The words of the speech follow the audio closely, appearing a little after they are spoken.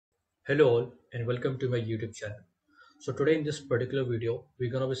Hello all and welcome to my YouTube channel. So today in this particular video, we're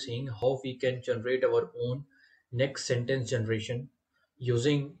going to be seeing how we can generate our own next sentence generation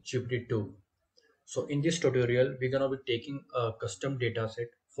using GPT-2. So in this tutorial, we're going to be taking a custom data set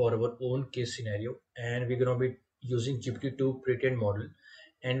for our own case scenario, and we're going to be using GPT-2 pre-trained model,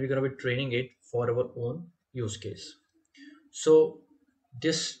 and we're going to be training it for our own use case. So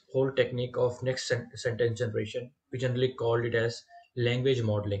this whole technique of next sentence generation, we generally called it as language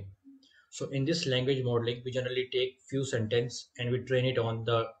modeling. So in this language modeling, we generally take few sentence and we train it on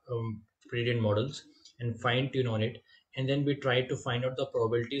the pre-trained models and fine tune on it. And then we try to find out the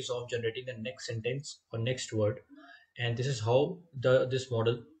probabilities of generating the next sentence or next word. And this is how this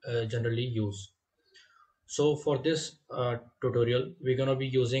model generally use. So for this tutorial, we're going to be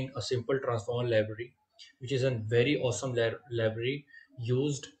using a simple transformer library, which is a very awesome library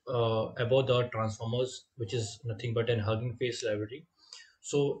used above the transformers, which is nothing but an Hugging Face library.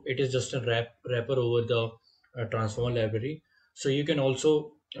 So it is just a wrapper over the transformer library. So you can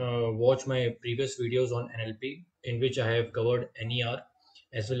also watch my previous videos on NLP, in which I have covered NER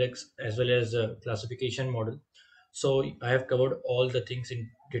as well as classification model. So I have covered all the things in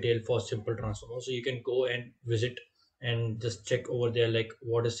detail for simple transformers. So you can go and visit and just check over there like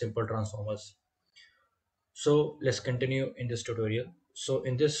what is simple transformers. So let's continue in this tutorial. So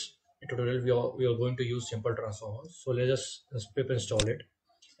in this tutorial, we are going to use simple transformers. So let's pip install it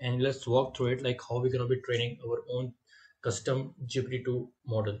and let's walk through it, like how we're going to be training our own custom GPT-2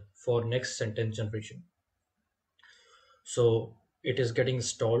 model for next sentence generation. So it is getting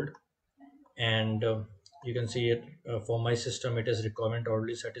installed, and you can see it for my system. It is requirement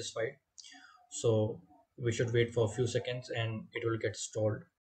already satisfied. So we should wait for a few seconds and it will get installed.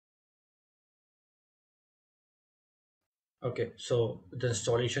 Okay, so the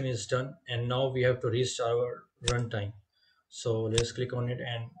installation is done, and now we have to restart our runtime. So let's click on it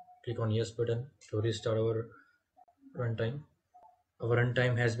and click on yes button to restart our runtime. Our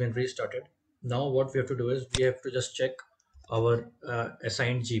runtime has been restarted. Now what we have to do is we have to just check our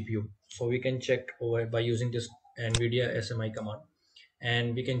assigned GPU. So we can check over by using this NVIDIA SMI command,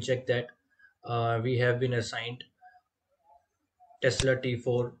 and we can check that we have been assigned Tesla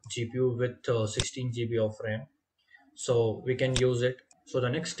T4 GPU with 16 GB of RAM. So we can use it. So the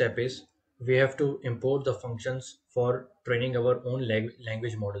next step is we have to import the functions for training our own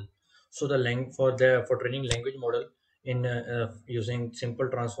language model. So the for training language model in using simple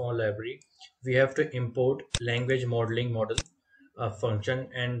transformer library, we have to import language modeling model function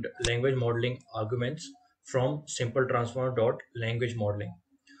and language modeling arguments from simple transformer dot language modeling.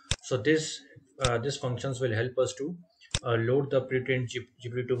 So this functions will help us to load the pre-trained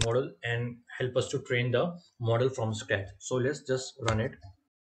GPT-2 model and help us to train the model from scratch. So let's just run it.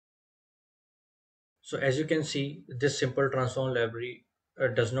 So as you can see, this simple transform library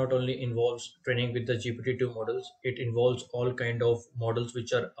does not only involves training with the GPT-2 models, it involves all kind of models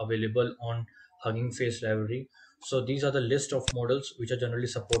which are available on Hugging Face library. So these are the list of models which are generally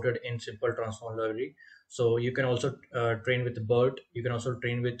supported in simple transform library. So you can also train with BERT, you can also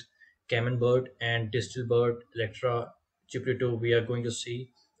train with Camembert and Distilbert, Electra, GPT-2. We are going to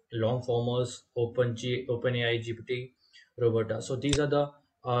see long formers, OpenAI GPT, Roberta. So these are the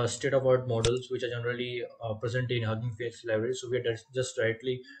state-of-art models which are generally present in Hugging Face library. So we are just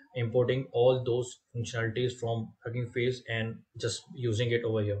directly importing all those functionalities from Hugging Face and just using it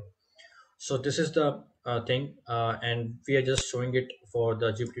over here. So this is the thing, and we are just showing it for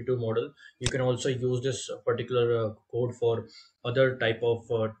the GPT-2 model. You can also use this particular code for other type of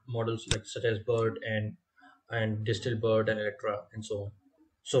models like such as BERT and Distilbert and Electra and so on.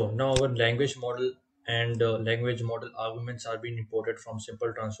 So now our language model and language model arguments are being imported from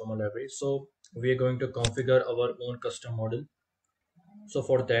simple transformer library. So we are going to configure our own custom model. So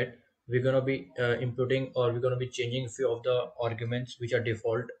for that, we're going to be inputting, or we're going to be changing few of the arguments which are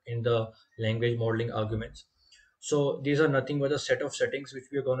default in the language modeling arguments. So these are nothing but a set of settings which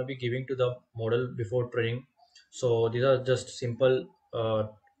we are going to be giving to the model before training. So these are just simple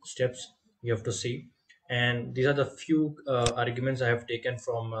steps you have to see. And these are the few arguments I have taken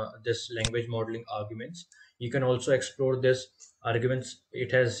from this language modeling arguments. You can also explore this arguments.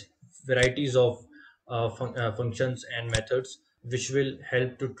 It has varieties of functions and methods which will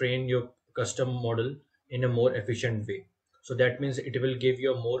help to train your custom model in a more efficient way. So that means it will give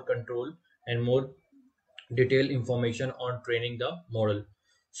you more control and more detailed information on training the model.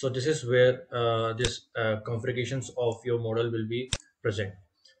 So this is where this configurations of your model will be present.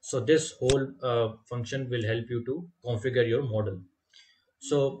 So this whole function will help you to configure your model.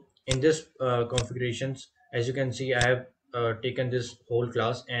 So in this configurations, as you can see, I have taken this whole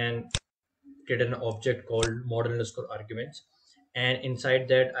class and created an object called model underscore arguments, and inside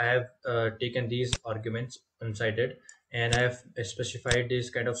that I have taken these arguments inside it, and I have specified these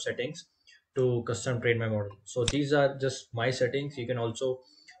kind of settings to custom train my model. So these are just my settings. You can also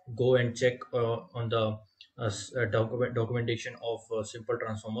go and check on the documentation of simple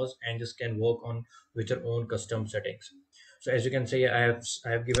transformers, and just can work on with your own custom settings. So as you can see, I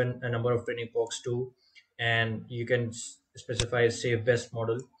have given a number of training blocks too, and you can specify save best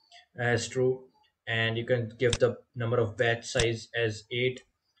model as true, and you can give the number of batch size as 8,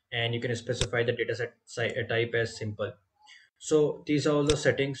 and you can specify the dataset type as simple. So these are all the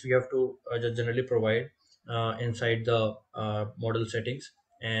settings we have to just generally provide inside the model settings,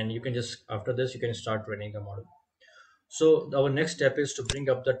 and you can just after this you can start training the model. So our next step is to bring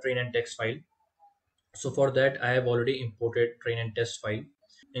up the train and text file. So for that I have already imported train and test file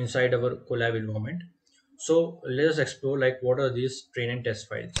inside our collab environment. So let us explore like what are these train and test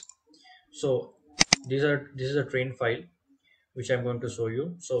files. So this is a train file which I'm going to show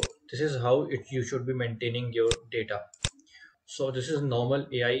you. So this is how you should be maintaining your data. So this is normal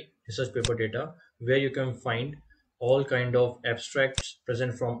AI research paper data where you can find all kind of abstracts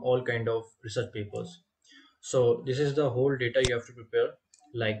present from all kind of research papers. So this is the whole data you have to prepare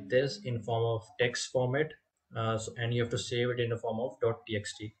like this in form of text format, and you have to save it in the form of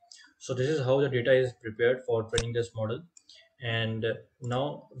 .txt. So this is how the data is prepared for training this model, and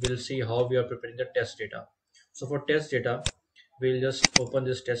now we'll see how we are preparing the test data. So for test data, we'll just open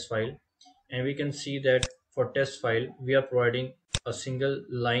this test file, and we can see that for test file we are providing a single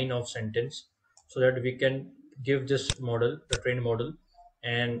line of sentence so that we can give this model the trained model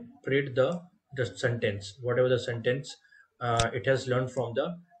and predict the sentence, whatever the sentence it has learned from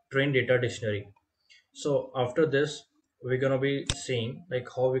the trained data dictionary. So after this we're going to be seeing like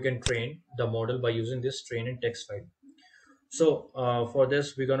how we can train the model by using this train and text file. So for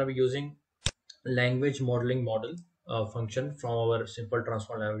this we're going to be using language modeling model function from our simple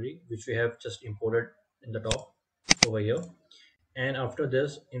transform library, which we have just imported in the top over here. And after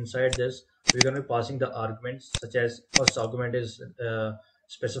this, inside this we're going to be passing the arguments, such as first argument is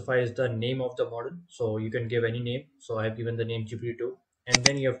specifies the name of the model, so you can give any name. So I have given the name GPT-2, and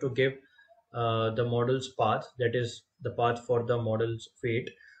then you have to give the model's path, that is the path for the model's weight.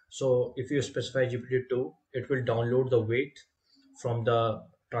 So if you specify GPT-2, it will download the weight from the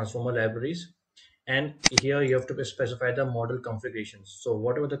transformer libraries, and here you have to specify the model configurations. So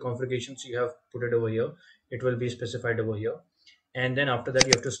whatever the configurations you have put it over here, it will be specified over here. And then after that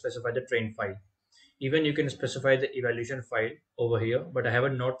you have to specify the train file. Even you can specify the evaluation file over here, but I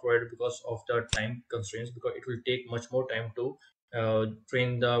haven't not provided because of the time constraints, because it will take much more time to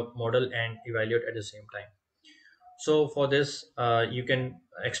train the model and evaluate at the same time. So for this you can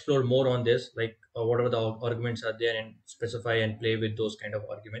explore more on this, like whatever the arguments are there, and specify and play with those kind of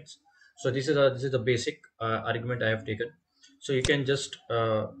arguments. So this is the basic argument I have taken. So you can just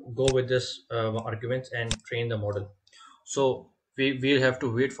go with this arguments and train the model. So we have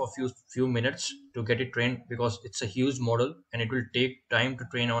to wait for few minutes to get it trained, because it's a huge model and it will take time to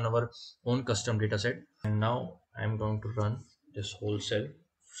train on our own custom data set. And now I'm going to run this whole cell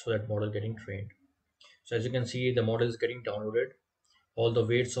so that model getting trained. So as you can see, the model is getting downloaded. All the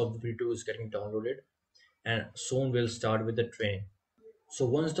weights of the V2 is getting downloaded, and soon we'll start with the training. So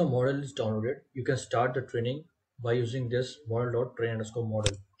once the model is downloaded, you can start the training by using this model.train underscore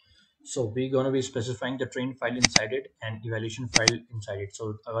model. So we're going to be specifying the train file inside it and evaluation file inside it.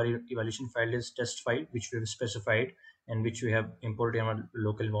 So our evaluation file is test file, which we've specified and which we have imported in our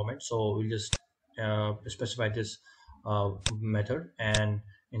local environment. So we'll just specify this method, and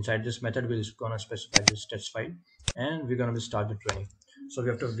inside this method we're just going to specify this test file, and we're going to start the training. So we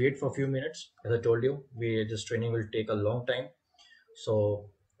have to wait for a few minutes. As I told you, this training will take a long time.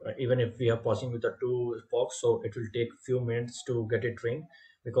 So even if we are passing with the two box, so it will take few minutes to get it trained,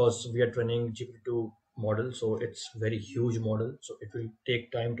 because we are training GPT-2 model, so it's very huge model, so it will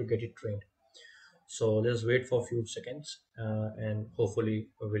take time to get it trained. So let's wait for a few seconds, and hopefully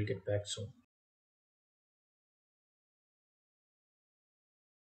we will get back soon.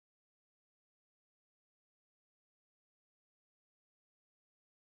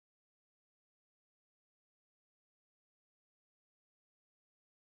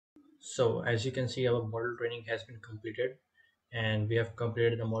 So as you can see, our model training has been completed, and we have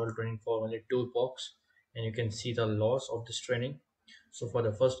completed the model training for only two epochs, and you can see the loss of this training. So for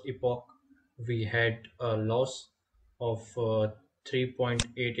the first epoch, we had a loss of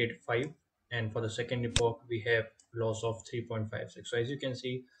 3.885, and for the second epoch, we have loss of 3.56. So as you can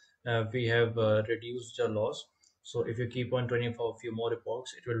see, we have reduced the loss. So if you keep on training for a few more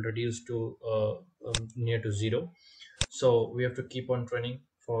epochs, it will reduce to near to zero. So we have to keep on training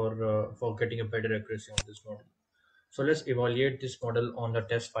for getting a better accuracy on this model. So let's evaluate this model on the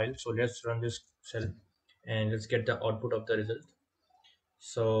test file. So let's run this cell and let's get the output of the result.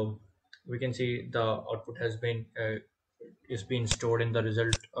 So we can see the output has been is being stored in the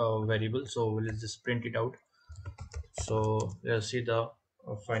result variable. So let's just print it out. So let's see the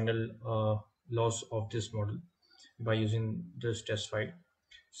final loss of this model by using this test file.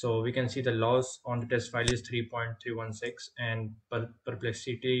 So we can see the loss on the test file is 3.316 and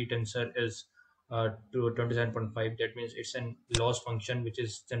perplexity tensor is to 27.5. That means it's an loss function which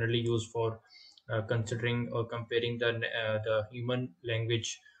is generally used for considering or comparing the human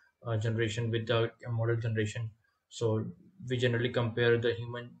language generation with the model generation. So we generally compare the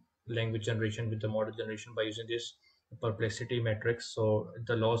human language generation with the model generation by using this perplexity matrix. So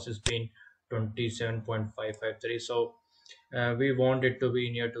the loss has been 27.553. So we want it to be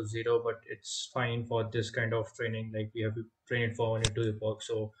near to zero, but it's fine for this kind of training. Like we have to train it for only 2 epochs,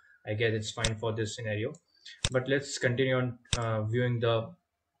 so I guess it's fine for this scenario. But let's continue on viewing the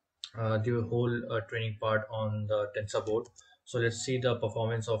whole training part on the Tensorboard. So let's see the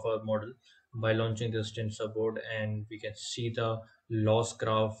performance of our model by launching this Tensorboard, and we can see the loss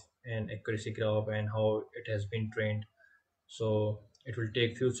graph and accuracy graph and how it has been trained. So it will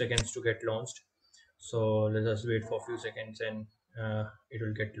take few seconds to get launched. So let us wait for a few seconds and it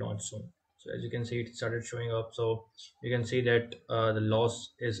will get launched soon. So as you can see, it started showing up. So you can see that the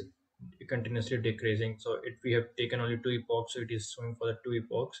loss is continuously decreasing. So if we have taken only 2 epochs, so it is showing for the 2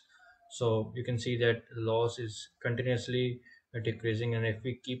 epochs. So you can see that loss is continuously decreasing, and if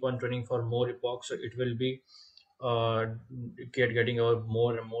we keep on training for more epochs, so it will be uh, getting a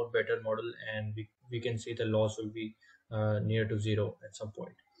more and more better model, and we can see the loss will be near to zero at some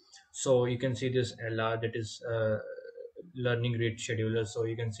point. So you can see this LR, that is learning rate scheduler. So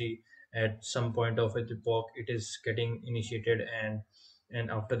you can see at some point of a epoch it is getting initiated, and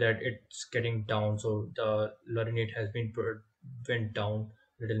after that it's getting down. So the learning rate has been went down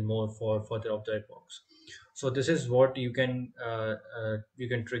a little more for further of the epochs. So this is what you can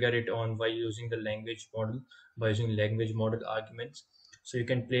trigger it on by using the language model, by using language model arguments. So you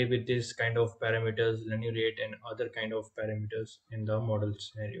can play with this kind of parameters, learning rate and other kind of parameters in the model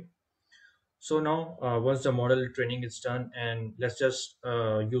scenario. So now once the model training is done, and let's just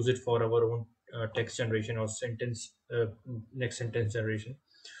use it for our own text generation or sentence next sentence generation.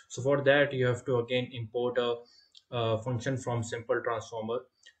 So for that you have to again import a function from simple transformer,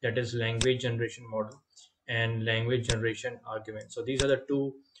 that is language generation model and language generation argument. So these are the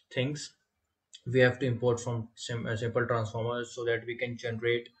two things we have to import from simple transformers, so that we can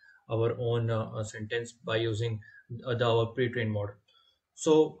generate our own sentence by using our pre-trained model.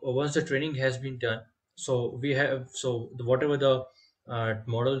 So once the training has been done, so we have, whatever the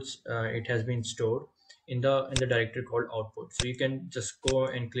models, it has been stored in the directory called output. So you can just go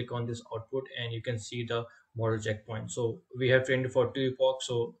and click on this output and you can see the model checkpoint. So we have trained for 2 epochs,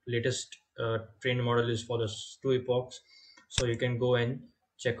 so latest trained model is for the 2 epochs. So you can go and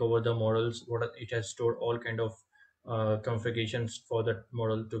check over the models, it has stored all kind of configurations for that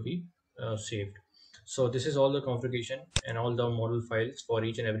model to be saved. So this is all the configuration and all the model files for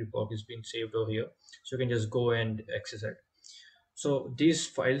each and every epoch is being saved over here. So you can just go and access it. So these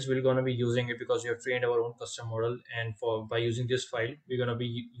files we're going to be using it because we have trained our own custom model, and for by using this file we're going to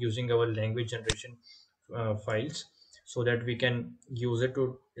be using our language generation files, so that we can use it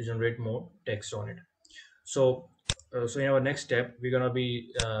to generate more text on it. So so in our next step we're going to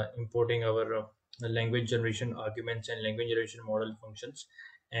be importing our language generation arguments and language generation model functions,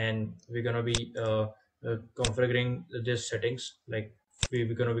 and we're going to be configuring this settings. Like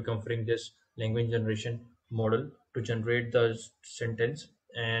we're going to be configuring this language generation model to generate the sentence,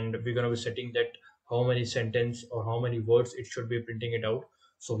 and we're going to be setting that how many sentence or how many words it should be printing it out.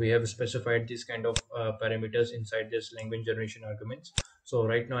 So we have specified these kind of parameters inside this language generation arguments. So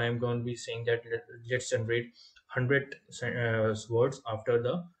right now I'm going to be saying that let's generate 100 words after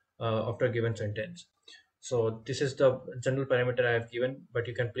the after a given sentence. So this is the general parameter I have given, but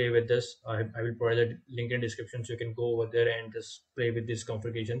you can play with this. I will provide a link in description, so you can go over there and just play with these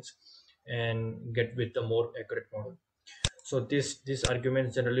configurations and get with the more accurate model. So this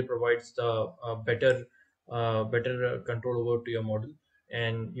argument generally provides the better control over to your model,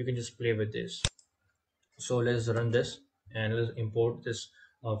 and you can just play with this. So let's run this and let's import this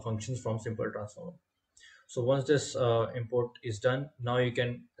functions from simple transformer. So once this import is done, now you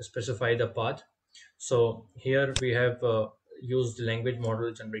can specify the path. So here we have used language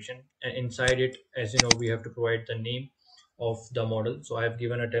model generation, and inside it, as you know, we have to provide the name of the model. So I have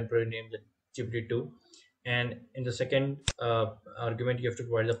given a temporary name, the GPT-2, and in the second argument you have to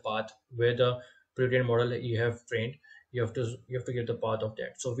provide the path where the pre-trained model that you have trained, you have to give the path of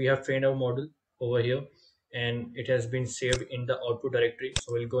that. So we have trained our model over here, and it has been saved in the output directory.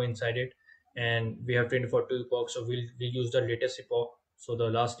 So we'll go inside it, and we have trained for 2 epochs, so we'll use the latest epoch. So the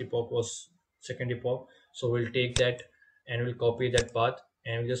last epoch was second epoch, so we'll take that and we'll copy that path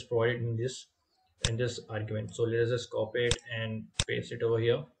and we'll just provide it in this argument. So let us just copy it and paste it over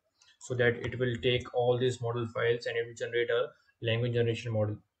here, so that it will take all these model files and it will generate a language generation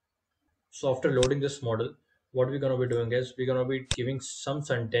model. So after loading this model, what we're going to be doing is we're going to be giving some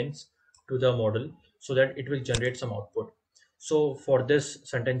sentence to the model so that it will generate some output. So for this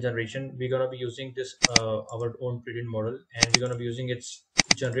sentence generation, we're going to be using this our own pre model, and we're going to be using its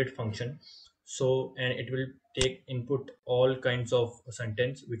generate function. So, and it will take input all kinds of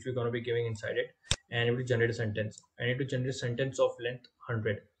sentence which we're going to be giving inside it, and it will generate a sentence, and it will generate a sentence of length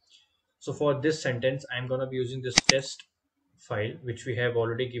 100. So for this sentence, I'm going to be using this test file which we have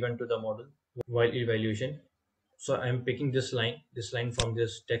already given to the model while evaluation. So I'm picking this line from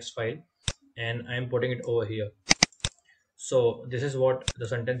this text file, and I'm putting it over here. So this is what the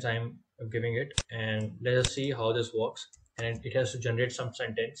sentence I'm giving it, and let us see how this works. And it has to generate some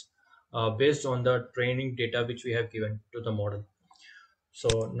sentence based on the training data which we have given to the model.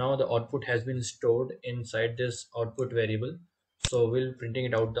 So now the output has been stored inside this output variable. So we'll printing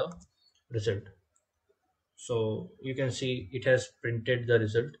it out the result. So you can see it has printed the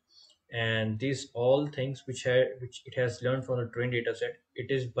result, and these all things which it has learned from the trained data set,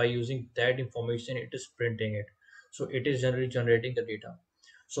 it is by using that information it is printing it. So it is generally generating the data.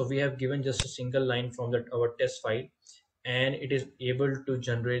 So we have given just a single line from that our test file, and it is able to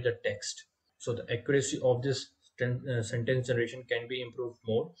generate the text. So the accuracy of this sentence generation can be improved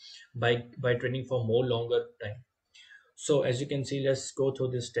more by training for more longer time. So as you can see, let's go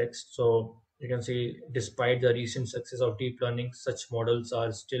through this text. So you can see, despite the recent success of deep learning, such models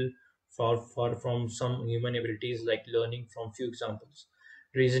are still far from some human abilities like learning from few examples,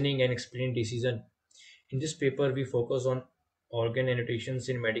 reasoning and explaining decision. In this paper, we focus on organ annotations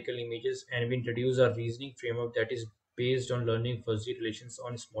in medical images, and we introduce a reasoning framework that is based on learning fuzzy relations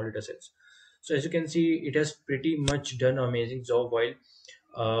on small datasets. So as you can see, it has pretty much done an amazing job while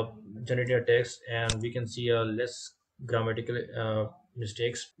uh, generating a text, and we can see a less grammatical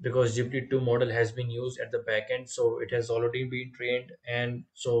mistakes because GPT-2 model has been used at the backend, so it has already been trained, and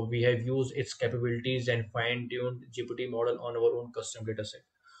so we have used its capabilities and fine-tuned GPT model on our own custom dataset.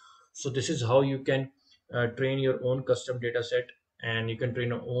 So this is how you can train your own custom dataset, and you can train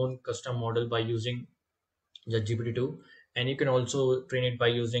your own custom model by using the GPT-2, and you can also train it by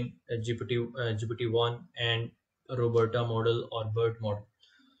using GPT-1 and Roberta model or BERT model.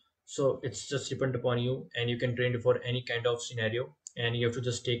 So it's just depend upon you, and you can train it for any kind of scenario, and you have to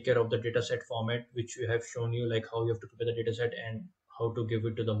just take care of the dataset format which we have shown you, like how you have to prepare the dataset and how to give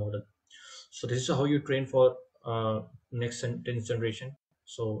it to the model. So this is how you train for next sentence generation.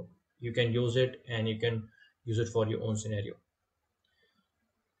 So you can use it, and you can use it for your own scenario.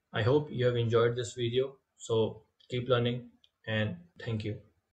 I hope you have enjoyed this video. So keep learning, and thank you.